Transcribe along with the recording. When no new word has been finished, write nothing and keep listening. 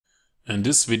In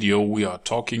this video we are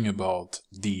talking about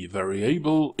the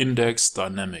variable index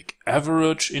dynamic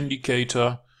average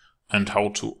indicator and how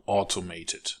to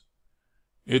automate it.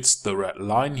 It's the red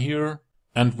line here,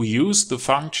 and we use the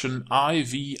function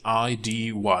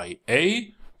IVIDYA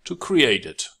to create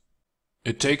it.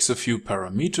 It takes a few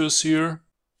parameters here,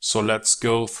 so let's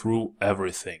go through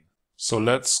everything. So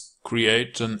let's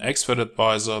create an expert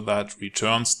advisor that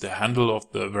returns the handle of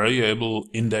the variable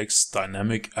index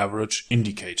dynamic average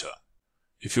indicator.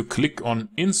 If you click on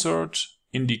Insert,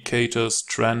 Indicators,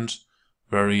 Trend,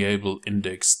 Variable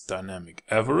Index Dynamic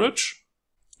Average,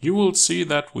 you will see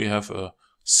that we have a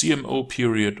CMO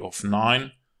period of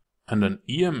 9 and an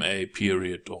EMA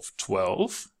period of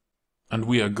 12. And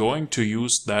we are going to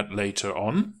use that later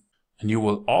on. And you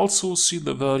will also see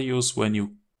the values when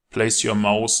you place your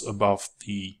mouse above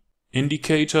the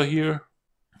indicator here,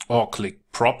 or click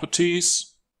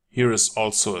Properties. Here is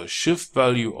also a shift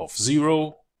value of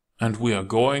 0. And we are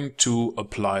going to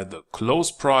apply the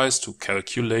close price to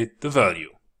calculate the value.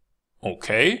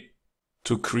 OK.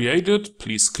 To create it,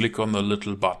 please click on the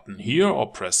little button here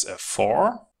or press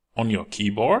F4 on your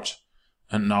keyboard.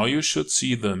 And now you should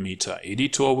see the Meta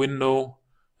Editor window.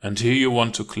 And here you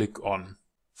want to click on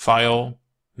File,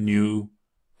 New,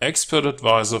 Expert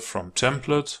Advisor from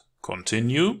Template,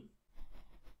 Continue.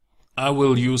 I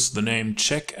will use the name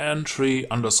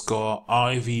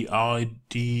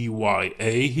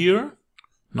checkentry_IVIDYA here.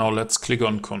 Now let's click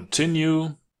on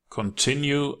Continue,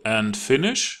 Continue and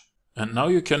Finish. And now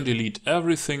you can delete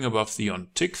everything above the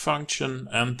onTick function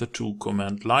and the 2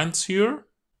 command lines here.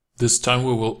 This time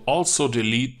we will also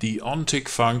delete the onTick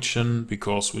function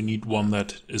because we need one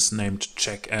that is named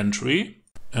checkentry.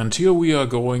 And here we are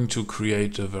going to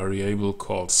create a variable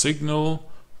called signal.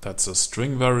 That's a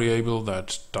string variable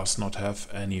that does not have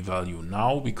any value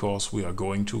now because we are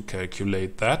going to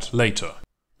calculate that later.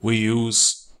 We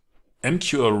use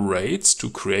MQL rates to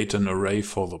create an array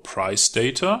for the price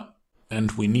data,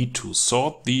 and we need to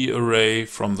sort the array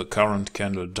from the current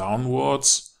candle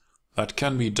downwards. That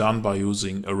can be done by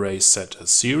using array set as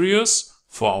series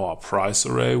for our price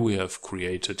array we have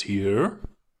created here.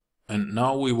 And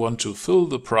now we want to fill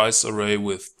the price array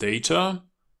with data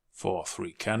for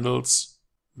 3 candles.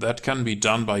 That can be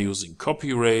done by using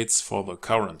copy rates for the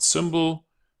current symbol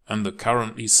and the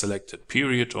currently selected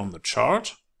period on the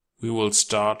chart. We will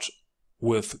start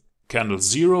with candle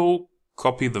 0,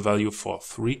 copy the value for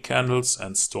 3 candles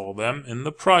and store them in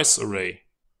the price array.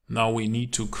 Now we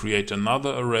need to create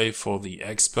another array for the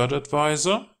expert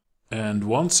advisor. And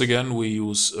once again we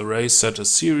use array set as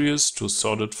series to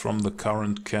sort it from the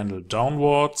current candle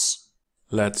downwards.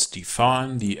 Let's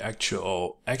define the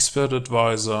actual expert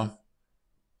advisor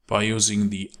by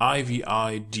using the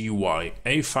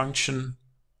IVIDYA function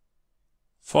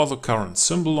for the current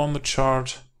symbol on the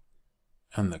chart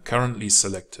and the currently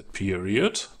selected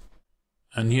period.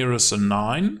 And here is a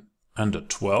 9 and a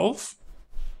 12.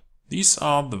 These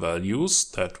are the values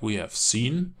that we have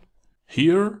seen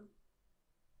here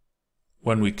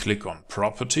when we click on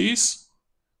Properties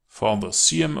for the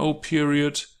CMO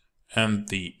period and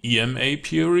the EMA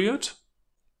period.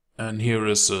 And here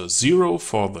is a 0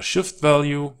 for the shift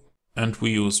value. And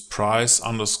we use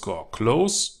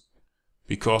price_close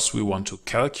because we want to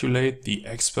calculate the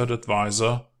expert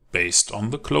advisor based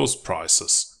on the close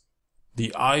prices.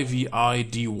 The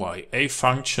IVIDYA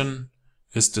function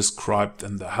is described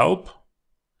in the help.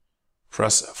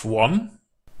 Press F1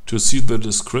 to see the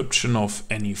description of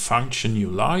any function you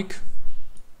like.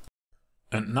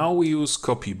 And now we use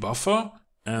copy buffer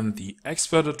and the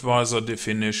expert advisor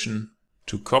definition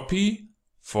to copy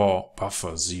for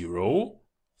buffer 0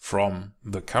 from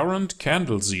the current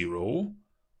candle 0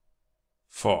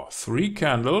 for 3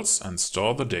 candles and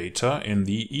store the data in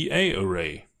the EA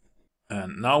array.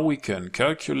 And now we can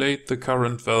calculate the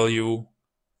current value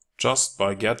just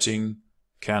by getting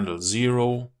candle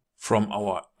 0 from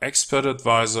our expert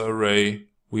advisor array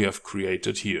we have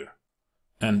created here.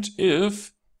 And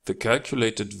if the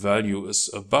calculated value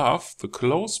is above the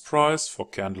close price for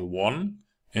candle 1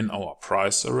 in our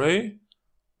price array,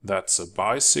 that's a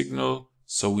buy signal.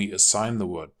 So we assign the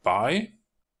word buy,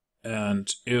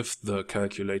 and if the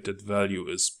calculated value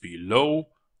is below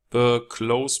the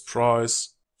close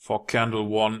price for candle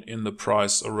 1 in the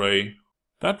price array,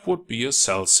 that would be a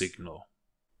sell signal.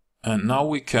 And now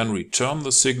we can return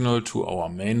the signal to our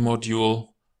main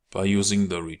module by using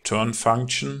the return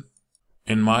function.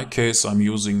 In my case, I'm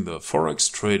using the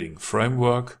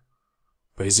ForexTradingFramework.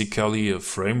 Basically, a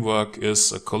framework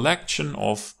is a collection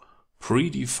of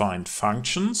predefined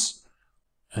functions,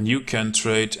 and you can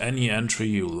trade any entry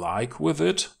you like with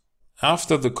it.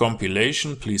 After the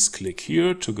compilation, please click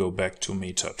here to go back to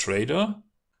MetaTrader.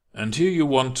 And here you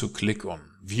want to click on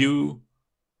View,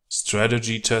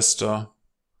 Strategy Tester,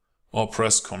 or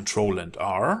press Ctrl and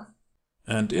R.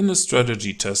 And in the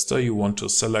Strategy Tester you want to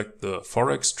select the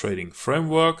Forex Trading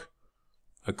Framework,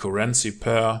 a currency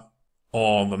pair,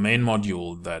 or the main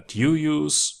module that you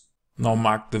use. Now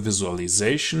mark the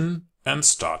visualization and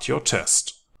start your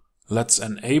test. Let's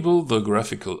enable the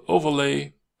graphical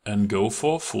overlay and go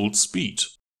for full speed.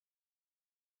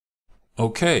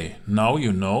 Okay, now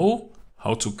you know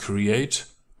how to create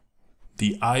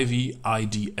the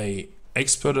IVIDYA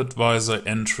Expert Advisor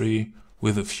entry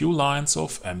with a few lines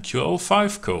of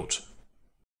MQL5 code.